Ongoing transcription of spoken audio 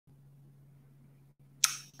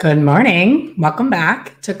Good morning. Welcome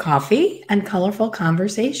back to Coffee and Colorful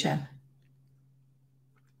Conversation.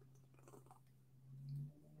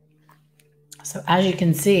 So as you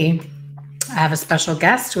can see, I have a special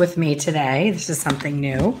guest with me today. This is something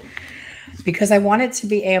new because I wanted to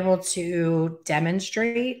be able to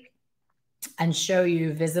demonstrate and show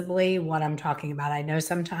you visibly what I'm talking about. I know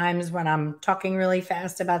sometimes when I'm talking really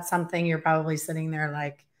fast about something, you're probably sitting there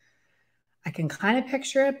like, I can kind of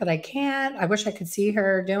picture it, but I can't. I wish I could see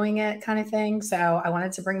her doing it kind of thing. So I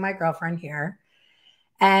wanted to bring my girlfriend here.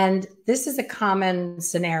 And this is a common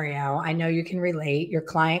scenario. I know you can relate. Your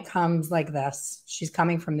client comes like this. She's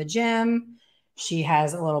coming from the gym. She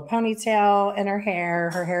has a little ponytail in her hair.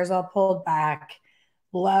 Her hair's all pulled back,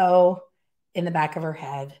 low in the back of her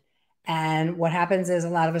head. And what happens is a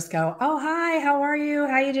lot of us go, "Oh, hi, how are you?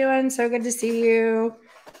 How you doing? So good to see you.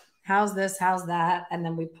 How's this? How's that?" And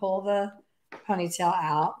then we pull the ponytail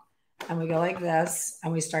out and we go like this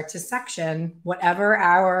and we start to section whatever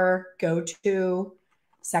our go-to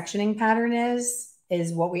sectioning pattern is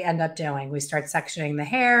what we end up doing. We start sectioning the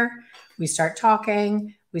hair, we start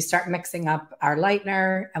talking, we start mixing up our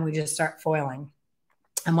lightener, and we just start foiling.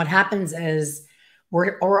 And what happens is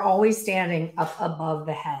we're always standing up above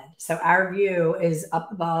the head. So our view is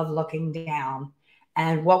up above looking down.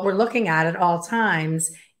 And what we're looking at all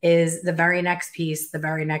times is the very next piece, the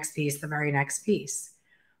very next piece, the very next piece.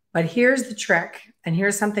 But here's the trick, and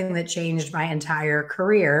here's something that changed my entire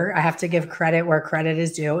career. I have to give credit where credit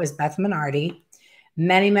is due, is Beth Minardi.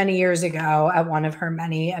 Many, many years ago at one of her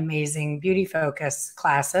many amazing beauty focus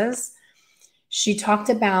classes, she talked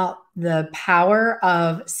about the power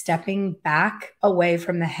of stepping back away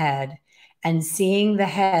from the head and seeing the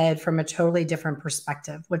head from a totally different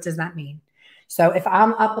perspective. What does that mean? So if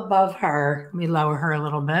I'm up above her, let me lower her a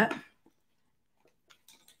little bit.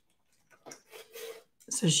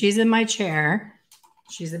 So she's in my chair.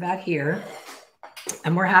 She's about here.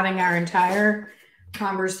 And we're having our entire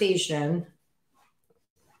conversation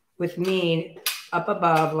with me up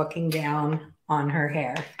above looking down on her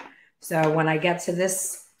hair. So when I get to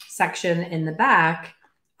this section in the back,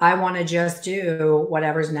 I want to just do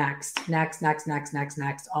whatever's next,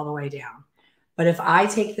 all the way down. But if I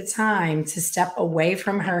take the time to step away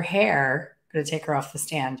from her hair, I'm going to take her off the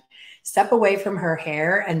stand, step away from her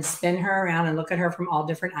hair and spin her around and look at her from all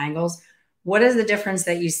different angles, what is the difference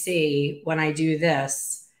that you see when I do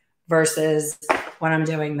this versus when I'm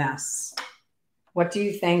doing this? What do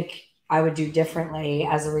you think I would do differently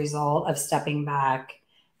as a result of stepping back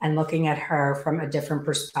and looking at her from a different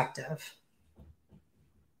perspective?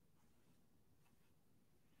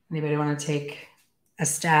 Anybody want to take a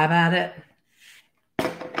stab at it?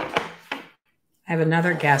 I have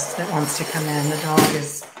another guest that wants to come in. The dog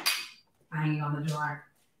is banging on the door.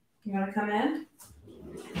 You want to come in?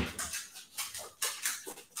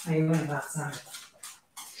 Are you going outside?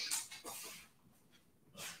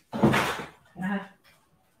 Yeah.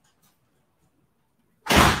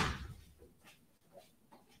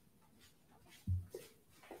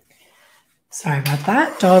 Sorry about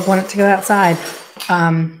that. Dog wanted to go outside.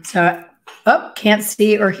 Can't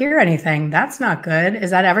see or hear anything. That's not good. Is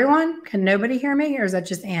that everyone? Can nobody hear me, or is that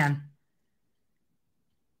just Anne?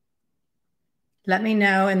 Let me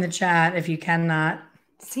know in the chat if you cannot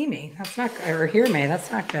see me. That's not good, or hear me.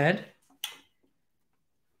 That's not good.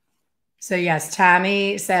 So yes,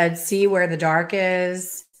 Tammy said, see where the dark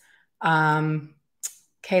is. Kayla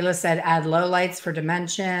said, add low lights for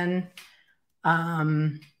dimension.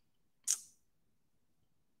 Where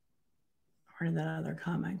did that other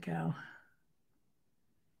comment go?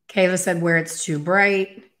 Kayla said where it's too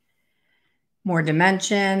bright, more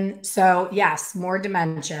dimension. So yes, more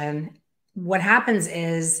dimension. What happens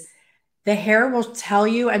is the hair will tell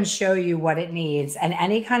you and show you what it needs. And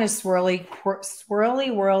any kind of swirly,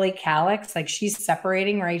 whirly calyx, like she's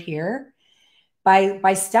separating right here,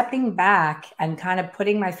 by stepping back and kind of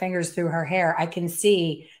putting my fingers through her hair, I can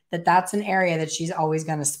see that that's an area that she's always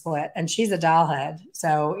going to split. And she's a doll head.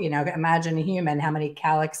 So, you know, imagine a human, how many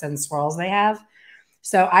calyx and swirls they have.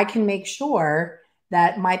 So I can make sure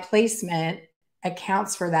that my placement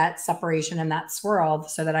accounts for that separation and that swirl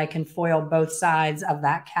so that I can foil both sides of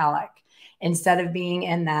that calyx instead of being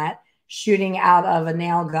in that shooting out of a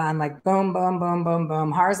nail gun, like boom, boom, boom, boom,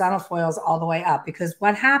 boom, horizontal foils all the way up. Because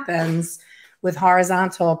what happens with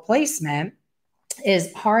horizontal placement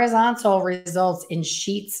is horizontal results in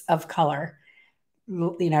sheets of color.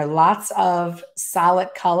 You know, lots of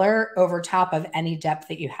solid color over top of any depth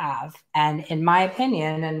that you have. And in my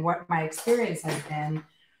opinion, and what my experience has been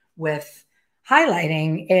with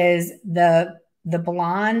highlighting, is the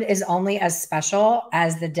blonde is only as special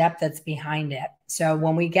as the depth that's behind it. So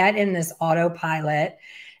when we get in this autopilot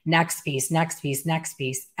next piece, next piece, next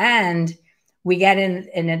piece. And we get in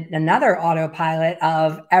another autopilot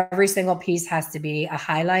of every single piece has to be a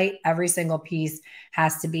highlight. Every single piece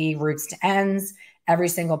has to be roots to ends. Every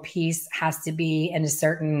single piece has to be in a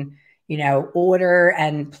certain, order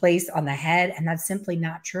and place on the head. And that's simply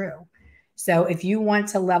not true. So if you want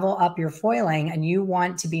to level up your foiling and you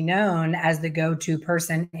want to be known as the go-to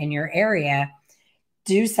person in your area,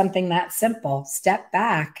 do something that simple. Step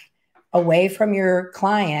back away from your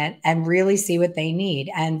client and really see what they need.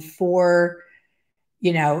 And don't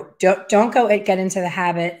get into the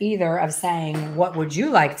habit either of saying, what would you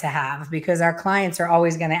like to have? Because our clients are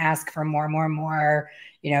always going to ask for more, more, more,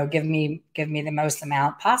 give me the most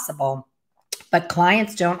amount possible. But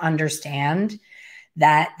clients don't understand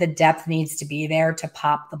that the depth needs to be there to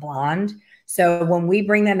pop the blonde. So when we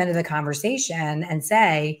bring them into the conversation and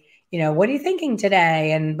say, what are you thinking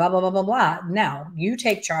today? And blah, blah, blah, blah, blah. No, you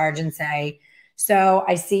take charge and say, so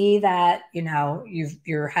I see that,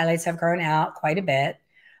 your highlights have grown out quite a bit.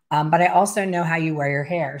 But I also know how you wear your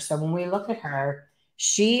hair. So when we look at her,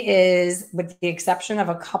 she is, with the exception of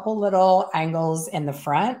a couple little angles in the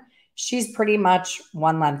front, she's pretty much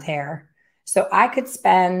one length hair. So I could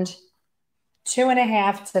spend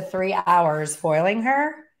 2.5 to 3 hours foiling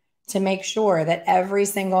her to make sure that every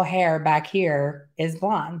single hair back here is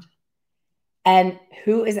blonde. And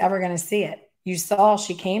who is ever going to see it? You saw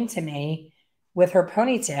she came to me with her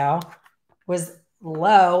ponytail was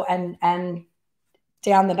low and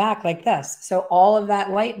down the back like this. So all of that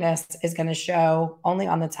lightness is going to show only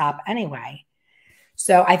on the top anyway.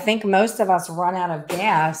 So I think most of us run out of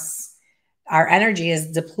gas. Our energy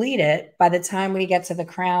is depleted by the time we get to the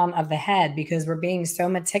crown of the head because we're being so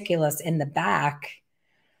meticulous in the back,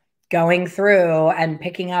 going through and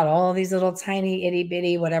picking out all these little tiny itty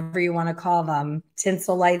bitty, whatever you want to call them,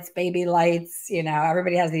 tinsel lights, baby lights,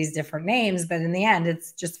 everybody has these different names, but in the end,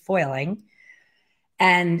 it's just foiling.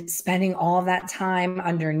 And spending all of that time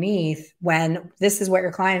underneath when this is what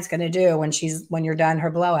your client's going to do when you're done her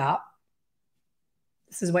blowout.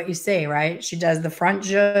 This is what you see, right? She does the front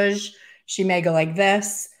zhuzh. She may go like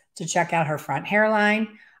this to check out her front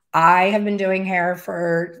hairline. I have been doing hair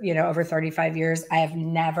for, over 35 years. I have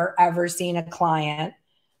never, ever seen a client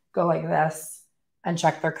go like this and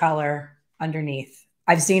check their color underneath.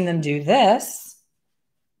 I've seen them do this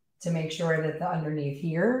to make sure that the underneath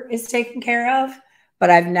here is taken care of. But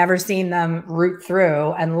I've never seen them root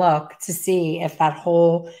through and look to see if that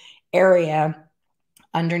whole area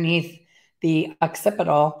underneath the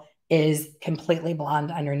occipital is completely blonde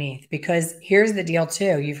underneath. Because here's the deal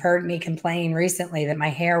too. You've heard me complain recently that my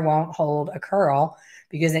hair won't hold a curl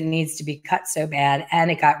because it needs to be cut so bad. And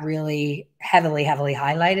it got really heavily, heavily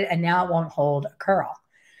highlighted. And now it won't hold a curl.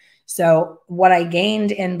 So what I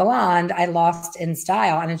gained in blonde, I lost in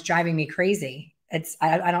style, and it's driving me crazy.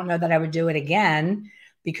 I don't know that I would do it again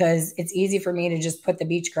because it's easy for me to just put the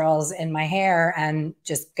beach curls in my hair and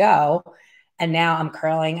just go. And now I'm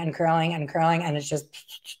curling and curling and curling, and it's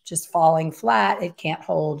just falling flat. It can't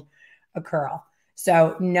hold a curl.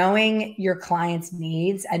 So knowing your client's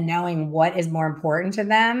needs and knowing what is more important to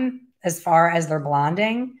them as far as their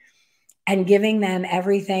blonding and giving them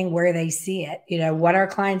everything where they see it. What our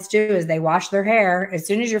clients do is they wash their hair. As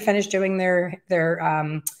soon as you're finished doing their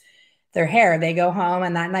hair, they go home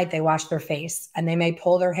and that night they wash their face, and they may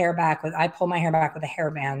pull their hair back I pull my hair back with a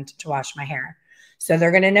hairband to wash my hair. So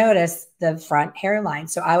they're going to notice the front hairline.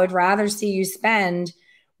 So I would rather see you spend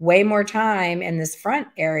way more time in this front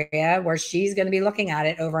area where she's going to be looking at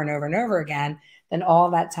it over and over and over again than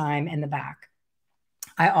all that time in the back.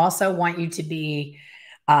 I also want you to be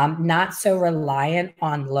not so reliant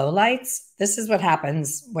on low lights. This is what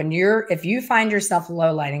happens if you find yourself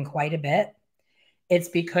low lighting quite a bit, it's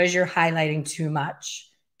because you're highlighting too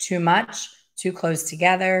much, too close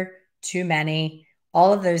together, too many,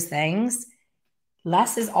 all of those things.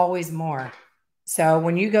 Less is always more. So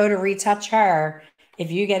when you go to retouch her,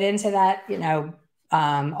 if you get into that,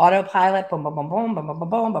 autopilot, boom, boom, boom, boom, boom, boom, boom,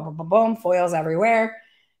 boom, boom, boom, boom, foils everywhere,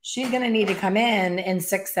 she's going to need to come in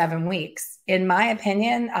 6-7 weeks. In my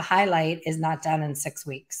opinion, a highlight is not done in 6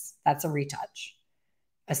 weeks. That's a retouch,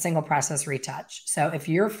 a single process retouch. So if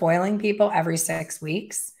you're foiling people every 6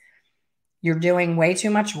 weeks, you're doing way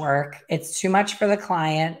too much work. It's too much for the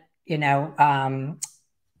client,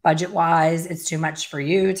 budget-wise. It's too much for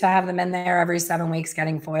you to have them in there every 7 weeks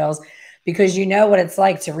getting foils, because you know what it's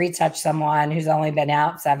like to retouch someone who's only been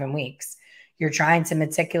out 7 weeks. You're trying to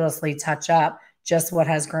meticulously touch up just what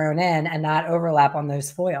has grown in and not overlap on those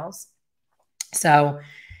foils. So,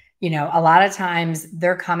 a lot of times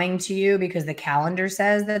they're coming to you because the calendar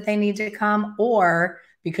says that they need to come, or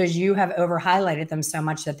because you have over highlighted them so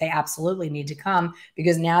much that they absolutely need to come,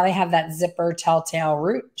 because now they have that zipper telltale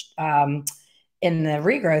root in the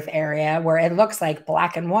regrowth area where it looks like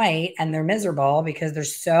black and white, and they're miserable because they're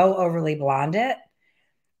so overly blonded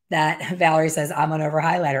that Valerie says, I'm an over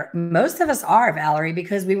highlighter. Most of us are, Valerie,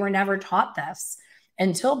 because we were never taught this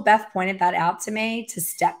until Beth pointed that out to me, to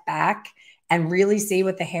step back and really see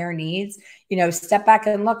what the hair needs. You know, step back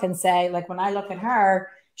and look and say, like, when I look at her,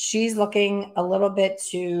 she's looking a little bit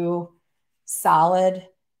too solid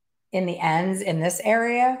in the ends in this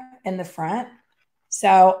area in the front.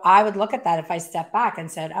 So I would look at that if I step back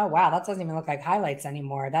and said, oh, wow, that doesn't even look like highlights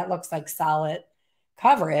anymore. That looks like solid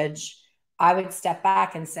coverage. I would step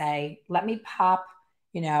back and say, let me pop,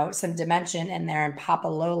 you know, some dimension in there and pop a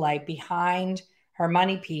low light behind her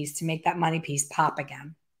money piece to make that money piece pop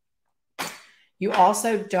again. You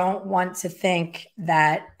also don't want to think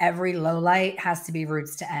that every low light has to be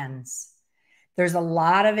roots to ends. There's a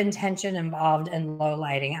lot of intention involved in low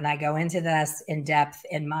lighting, and I go into this in depth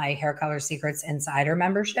in my Hair Color Secrets Insider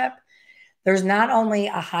membership. There's not only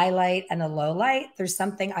a highlight and a low light, there's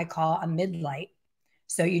something I call a mid light.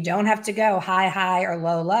 So you don't have to go high, high, or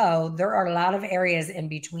low, low. There are a lot of areas in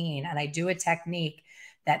between, and I do a technique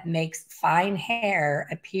that makes fine hair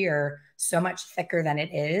appear so much thicker than it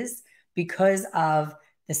is because of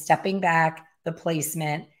the stepping back, the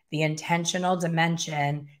placement, the intentional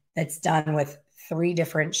dimension that's done with 3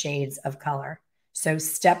 different shades of color. So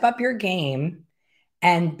step up your game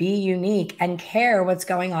and be unique and care what's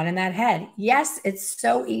going on in that head. Yes, it's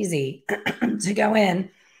so easy to go in,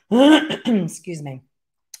 excuse me,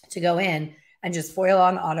 to go in and just foil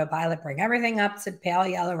on autopilot, bring everything up to pale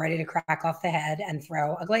yellow, ready to crack off the head and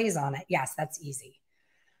throw a glaze on it. Yes, that's easy,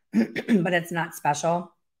 but it's not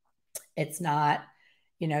special. It's not,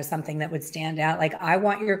 you know, something that would stand out. Like, I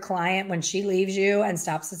want your client, when she leaves you and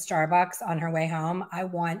stops at Starbucks on her way home, I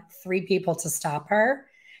want 3 people to stop her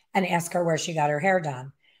and ask her where she got her hair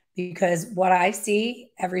done. Because what I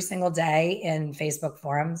see every single day in Facebook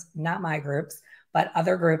forums, not my groups, but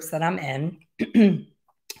other groups that I'm in,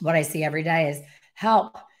 what I see every day is,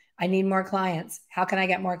 help, I need more clients. How can I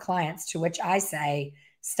get more clients? To which I say,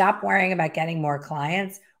 stop worrying about getting more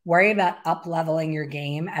clients. Worry about up-leveling your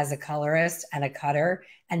game as a colorist and a cutter,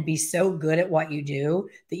 and be so good at what you do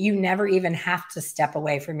that you never even have to step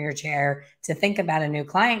away from your chair to think about a new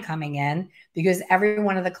client coming in, because every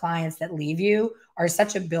one of the clients that leave you are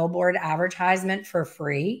such a billboard advertisement for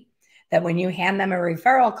free that when you hand them a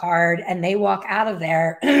referral card and they walk out of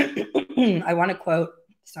there, I want to quote,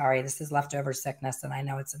 sorry, this is leftover sickness and I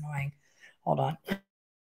know it's annoying. Hold on.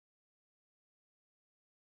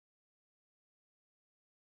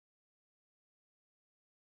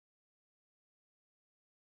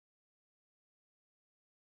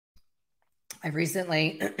 I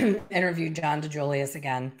recently interviewed John DeJulius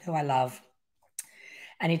again, who I love.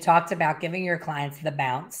 And he talked about giving your clients the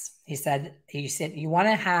bounce. He said, you want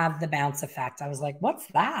to have the bounce effect. I was like, what's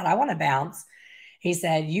that? I want to bounce. He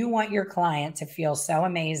said, you want your client to feel so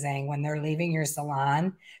amazing when they're leaving your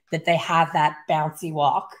salon that they have that bouncy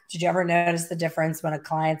walk. Did you ever notice the difference when a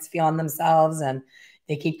client's feeling themselves and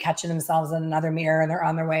they keep catching themselves in another mirror and they're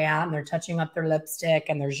on their way out and they're touching up their lipstick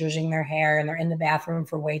and they're zhuzhing their hair and they're in the bathroom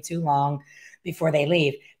for way too long before they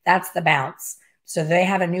leave? That's the bounce. So they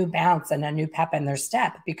have a new bounce and a new pep in their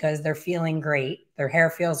step because they're feeling great. Their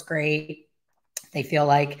hair feels great. They feel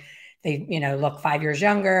like they, you know, look 5 years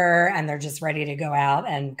younger and they're just ready to go out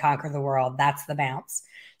and conquer the world. That's the bounce.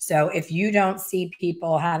 So if you don't see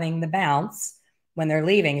people having the bounce when they're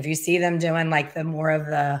leaving, if you see them doing like the more of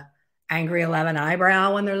the angry 11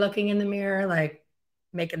 eyebrow when they're looking in the mirror, like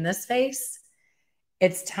making this face,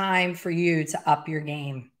 it's time for you to up your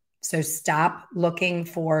game. So stop looking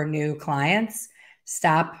for new clients.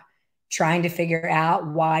 Stop trying to figure out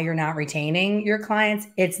why you're not retaining your clients.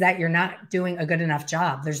 It's that you're not doing a good enough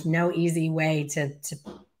job. There's no easy way to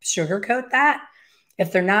sugarcoat that.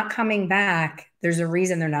 If they're not coming back, there's a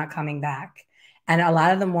reason they're not coming back. And a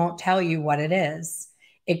lot of them won't tell you what it is.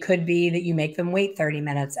 It could be that you make them wait 30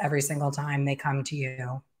 minutes every single time they come to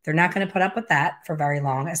you. They're not going to put up with that for very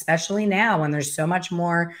long, especially now when there's so much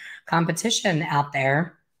more competition out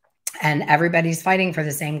there and everybody's fighting for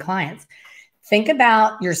the same clients. Think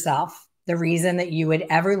about yourself, the reason that you would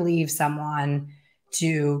ever leave someone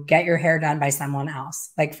to get your hair done by someone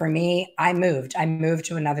else. Like for me, I moved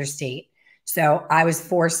to another state. So I was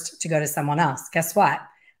forced to go to someone else. Guess what?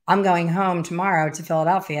 I'm going home tomorrow to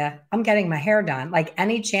Philadelphia. I'm getting my hair done. Like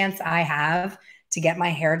any chance I have to get my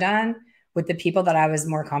hair done with the people that I was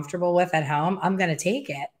more comfortable with at home, I'm going to take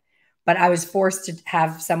it. But I was forced to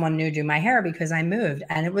have someone new do my hair because I moved.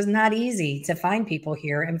 And it was not easy to find people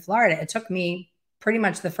here in Florida. It took me pretty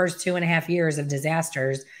much the first 2.5 years of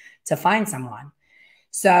disasters to find someone.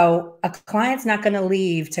 So a client's not going to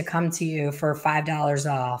leave to come to you for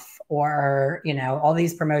 $5 off, or, you know, all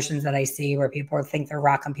these promotions that I see where people think they're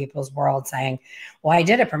rocking people's world saying, well, I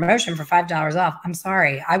did a promotion for $5 off. I'm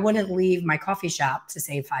sorry. I wouldn't leave my coffee shop to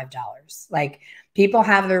save $5. Like, people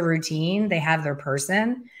have their routine, they have their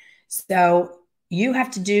person. So you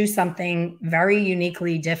have to do something very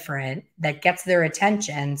uniquely different that gets their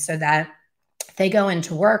attention, so that they go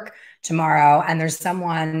into work tomorrow and there's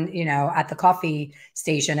someone, you know, at the coffee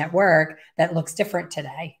station at work that looks different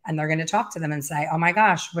today. And they're going to talk to them and say, oh my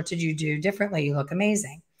gosh, what did you do differently? You look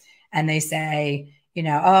amazing. And they say, you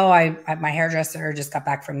know, oh, my hairdresser just got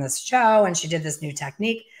back from this show and she did this new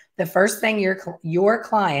technique. The first thing your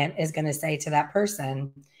client is going to say to that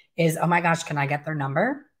person is, oh my gosh, can I get their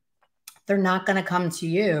number? They're not going to come to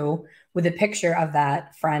you with a picture of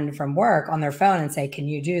that friend from work on their phone and say, can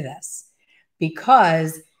you do this?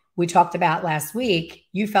 Because we talked about last week,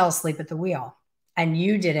 you fell asleep at the wheel and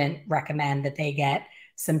you didn't recommend that they get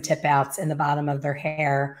some tip outs in the bottom of their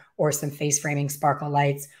hair, or some face framing sparkle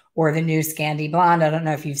lights, or the new Scandi blonde. I don't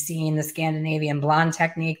know if you've seen the Scandinavian blonde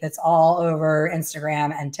technique that's all over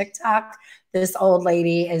Instagram and TikTok. This old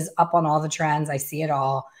lady is up on all the trends. I see it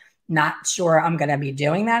all. Not sure I'm going to be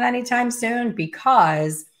doing that anytime soon,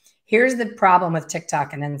 because here's the problem with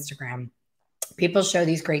TikTok and Instagram. People show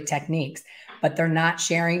these great techniques, but they're not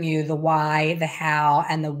sharing you the why, the how,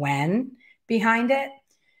 and the when behind it.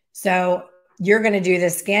 So you're going to do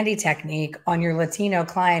this Scandi technique on your Latino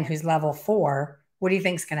client who's level 4. What do you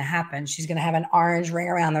think is going to happen? She's going to have an orange ring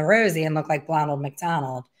around the rosy and look like Ronald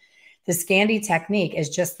McDonald. The Scandi technique is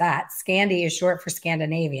just that. Scandi is short for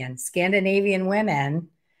Scandinavian. Scandinavian women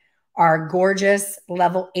are gorgeous,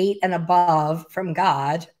 level 8 and above from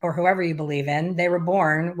God, or whoever you believe in. They were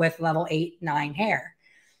born with level 8, 9 hair.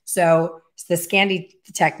 So the Scandi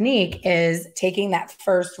technique is taking that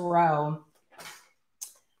first row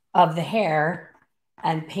of the hair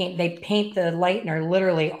and they paint the lightener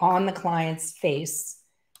literally on the client's face.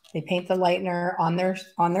 They paint the lightener on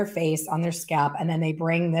their face, on their scalp, and then they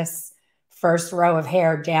bring this first row of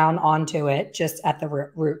hair down onto it just at the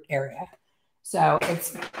root area. So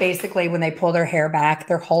it's basically when they pull their hair back,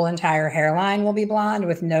 their whole entire hairline will be blonde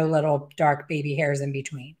with no little dark baby hairs in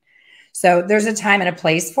between. So there's a time and a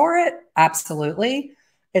place for it. Absolutely.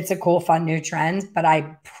 It's a cool, fun new trend, but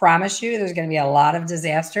I promise you there's going to be a lot of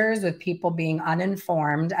disasters with people being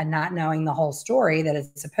uninformed and not knowing the whole story that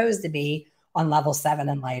it's supposed to be on level 7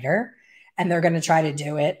 and lighter. And they're going to try to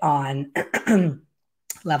do it on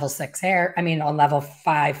level 6 hair. I mean, on level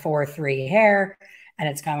 5, 4, 3 hair, and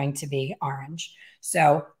it's going to be orange.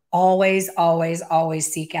 So always, always,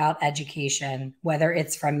 always seek out education, whether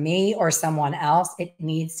it's from me or someone else. It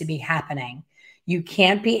needs to be happening. You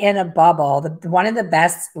can't be in a bubble. One of the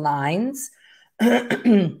best lines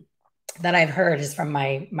that I've heard is from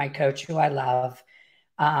my coach, who I love.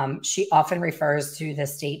 She often refers to the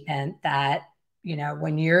statement that, you know,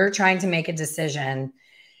 when you're trying to make a decision,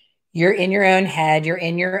 you're in your own head, you're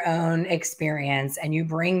in your own experience, and you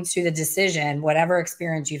bring to the decision whatever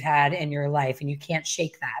experience you've had in your life, and you can't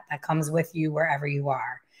shake that. That comes with you wherever you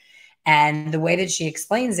are. And the way that she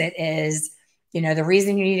explains it is, you know, the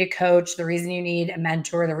reason you need a coach, the reason you need a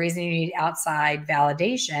mentor, the reason you need outside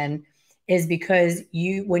validation is because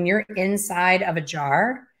when you're inside of a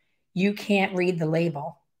jar, you can't read the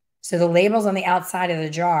label. So the label's on the outside of the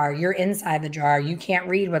jar, you're inside the jar, you can't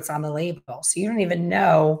read what's on the label. So you don't even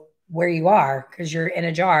know where you are because you're in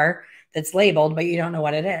a jar that's labeled, but you don't know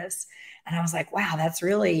what it is. And I was like, wow, that's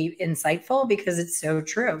really insightful, because it's so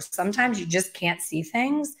true. Sometimes you just can't see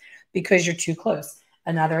things because you're too close.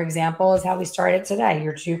 Another example is how we started today.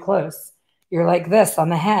 You're too close. You're like this on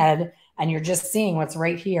the head, and you're just seeing what's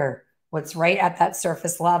right here, what's right at that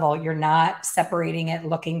surface level. You're not separating it,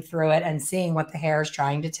 looking through it, and seeing what the hair is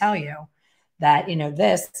trying to tell you. That, you know,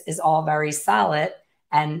 this is all very solid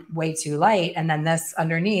and way too light, and then this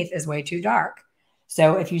underneath is way too dark.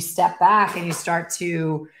 So if you step back and you start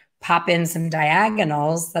to pop in some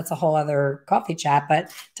diagonals, that's a whole other coffee chat,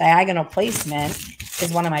 but diagonal placement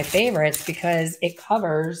is one of my favorites because it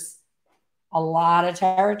covers a lot of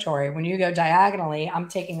territory. When you go diagonally, I'm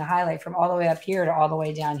taking a highlight from all the way up here to all the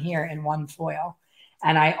way down here in one foil.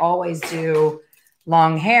 And I always do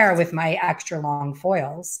long hair with my extra long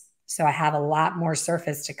foils. So I have a lot more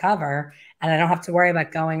surface to cover, and I don't have to worry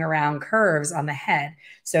about going around curves on the head.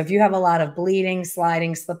 So if you have a lot of bleeding,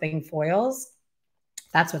 sliding, slipping foils,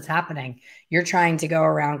 that's what's happening. You're trying to go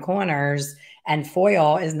around corners, and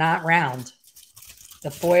foil is not round.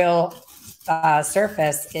 The foil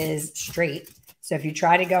surface is straight. So if you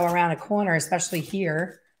try to go around a corner, especially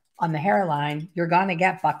here on the hairline, you're going to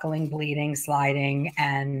get buckling, bleeding, sliding,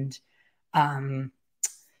 and,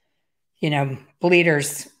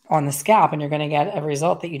 bleeders on the scalp, and you're going to get a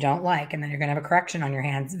result that you don't like. And then you're going to have a correction on your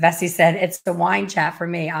hands. Vessi said, it's the wine chat for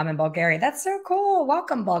me. I'm in Bulgaria. That's so cool.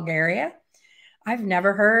 Welcome, Bulgaria. I've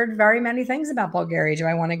never heard very many things about Bulgaria. Do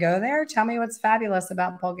I want to go there? Tell me what's fabulous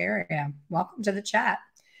about Bulgaria. Welcome to the chat.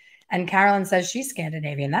 And Carolyn says she's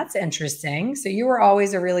Scandinavian. That's interesting. So you were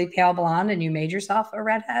always a really pale blonde and you made yourself a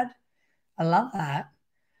redhead? I love that.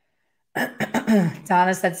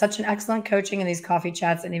 Donna said, such an excellent coaching in these coffee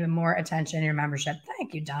chats and even more attention in your membership.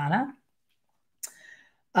 Thank you, Donna.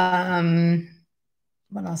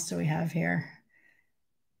 What else do we have here?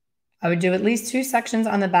 I would do at least 2 sections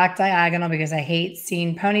on the back diagonal because I hate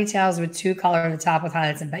seeing ponytails with 2 color at the top with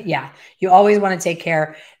highlights. But yeah, you always want to take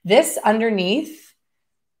care. This underneath,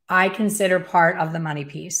 I consider part of the money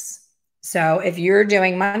piece. So if you're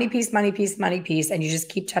doing money piece, money piece, money piece, and you just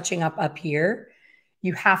keep touching up here,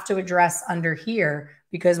 you have to address under here,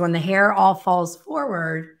 because when the hair all falls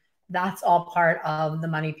forward, that's all part of the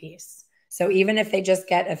money piece. So even if they just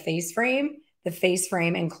get a face frame, the face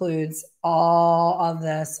frame includes all of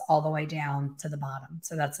this all the way down to the bottom.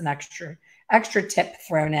 So that's an extra tip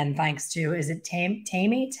thrown in. Thanks to, is it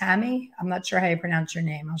Tammy? I'm not sure how you pronounce your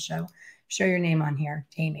name. I'll show your name on here.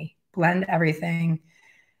 Tammy. Blend everything.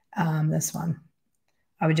 This one.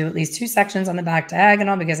 I would do at least 2 sections on the back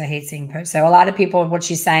diagonal because I hate seeing posts. So a lot of people, what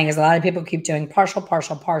she's saying is a lot of people keep doing partial,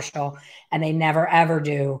 partial, partial, and they never ever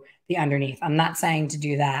do the underneath. I'm not saying to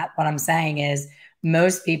do that. What I'm saying is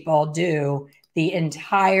most people do the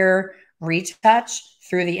entire retouch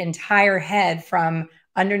through the entire head from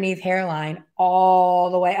underneath hairline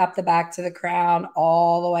all the way up the back to the crown,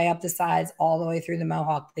 all the way up the sides, all the way through the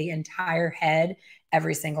mohawk, the entire head,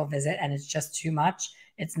 every single visit. And it's just too much.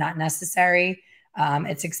 It's not necessary.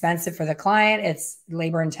 It's expensive for the client. It's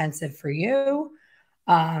labor intensive for you,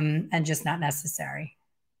 and just not necessary.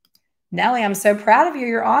 Nellie, I'm so proud of you.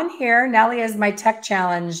 You're on here. Nellie is my tech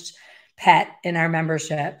challenged pet in our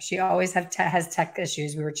membership. She always has tech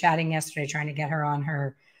issues. We were chatting yesterday trying to get her on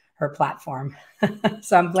her platform.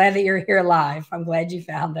 So I'm glad that you're here live. I'm glad you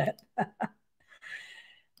found it.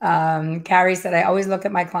 Carrie said, I always look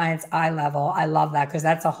at my client's eye level. I love that because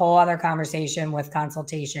that's a whole other conversation with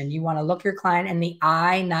consultation. You want to look your client in the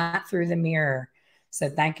eye, not through the mirror. So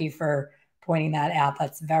thank you for pointing that out.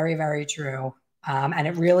 That's very, very true. And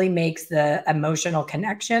it really makes the emotional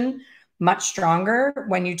connection much stronger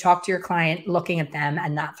when you talk to your client looking at them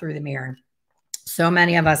and not through the mirror. So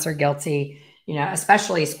many of us are guilty,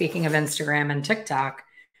 especially speaking of Instagram and TikTok.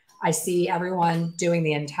 I see everyone doing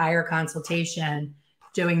the entire consultation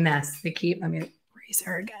doing this. Let me raise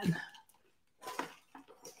her again.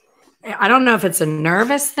 I don't know if it's a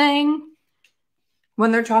nervous thing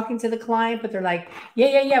when they're talking to the client, but they're like,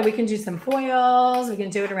 yeah, we can do some foils. We can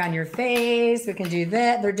do it around your face. We can do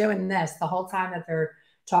that. They're doing this the whole time that they're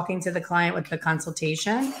talking to the client with the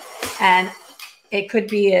consultation. And it could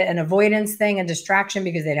be an avoidance thing, a distraction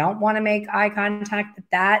because they don't want to make eye contact, but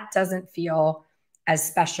that doesn't feel as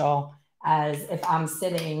special as if I'm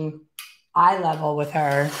sitting eye level with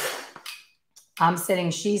her. I'm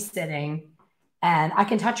sitting, she's sitting, and I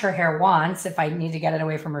can touch her hair once if I need to get it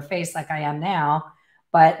away from her face like I am now.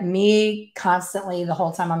 But me constantly, the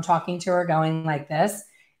whole time I'm talking to her going like this,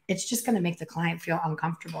 it's just going to make the client feel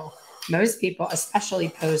uncomfortable. Most people, especially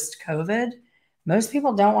post-COVID, most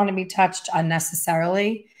people don't want to be touched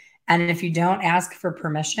unnecessarily. And if you don't ask for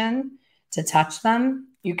permission to touch them,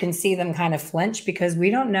 you can see them kind of flinch because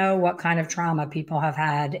we don't know what kind of trauma people have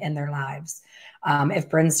had in their lives. If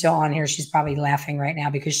Bryn's still on here, she's probably laughing right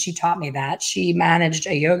now because she taught me that. She managed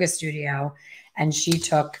a yoga studio and she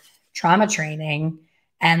took trauma training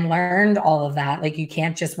and learned all of that. Like you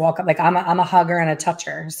can't just walk up. Like I'm a hugger and a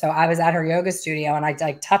toucher. So I was at her yoga studio and I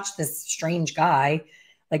like touched this strange guy,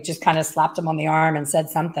 like just kind of slapped him on the arm and said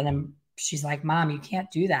something. And she's like, Mom, you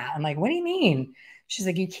can't do that. I'm like, what do you mean? She's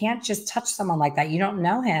like, you can't just touch someone like that. You don't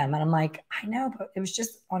know him. And I'm like, I know, but it was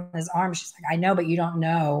just on his arm. She's like, I know, but you don't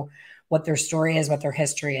know what their story is, what their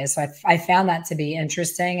history is. So I found that to be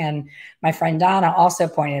interesting. And my friend Donna also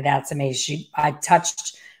pointed out to me, I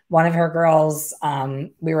touched one of her girls.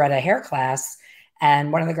 We were at a hair class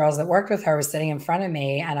and one of the girls that worked with her was sitting in front of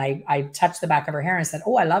me. And I touched the back of her hair and said,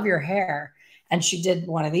 oh, I love your hair. And she did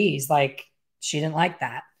one of these, like she didn't like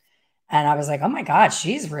that. And I was like, oh my God,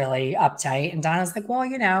 she's really uptight. And Donna's like, well,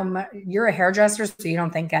 you're a hairdresser, so you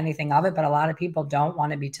don't think anything of it. But a lot of people don't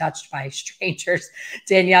want to be touched by strangers.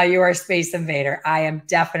 Danielle, you are a space invader. I am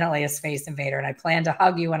definitely a space invader. And I plan to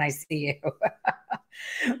hug you when I see you.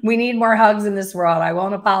 We need more hugs in this world. I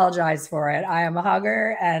won't apologize for it. I am a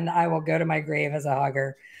hugger and I will go to my grave as a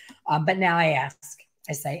hugger. But now I ask,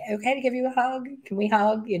 I say, okay to give you a hug? Can we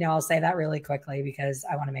hug? You know, I'll say that really quickly because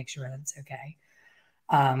I want to make sure that it's okay.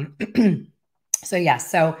 So yes,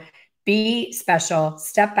 so be special,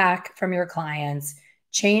 step back from your clients,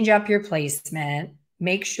 change up your placement,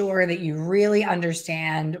 make sure that you really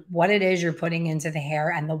understand what it is you're putting into the hair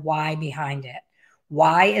and the why behind it.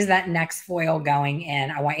 Why is that next foil going in?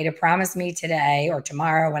 I want you to promise me today or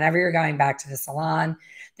tomorrow, whenever you're going back to the salon,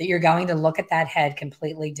 that you're going to look at that head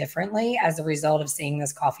completely differently as a result of seeing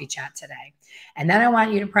this coffee chat today. And then I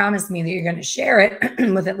want you to promise me that you're going to share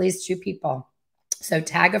it with at least 2 people. So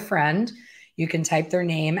tag a friend. You can type their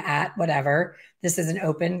name at whatever. This is an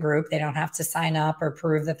open group. They don't have to sign up or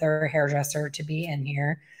prove that they're a hairdresser to be in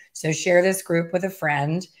here. So share this group with a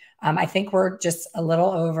friend. I think we're just a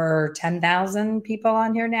little over 10,000 people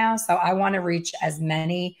on here now. So I want to reach as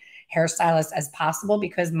many hairstylists as possible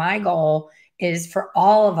because my goal is for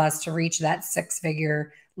all of us to reach that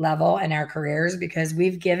 6-figure level in our careers because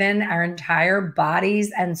we've given our entire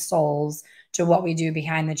bodies and souls to what we do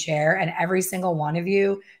behind the chair. And every single one of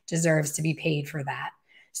you deserves to be paid for that.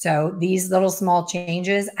 So these little small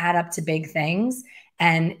changes add up to big things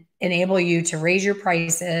and enable you to raise your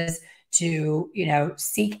prices, to, you know,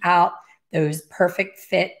 seek out those perfect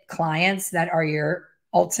fit clients that are your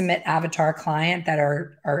ultimate avatar client that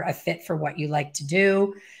are a fit for what you like to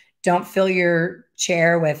do. Don't fill your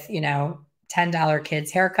chair with, you know, $10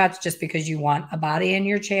 kids haircuts just because you want a body in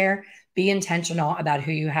your chair. Be intentional about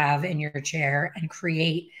who you have in your chair and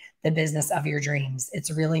create the business of your dreams.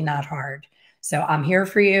 It's really not hard. So I'm here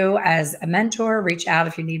for you as a mentor. Reach out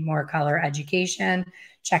if you need more color education.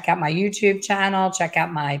 Check out my YouTube channel. Check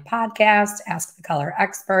out my podcast, Ask the Color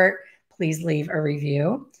Expert. Please leave a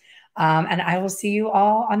review. And I will see you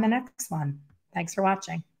all on the next one. Thanks for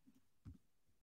watching.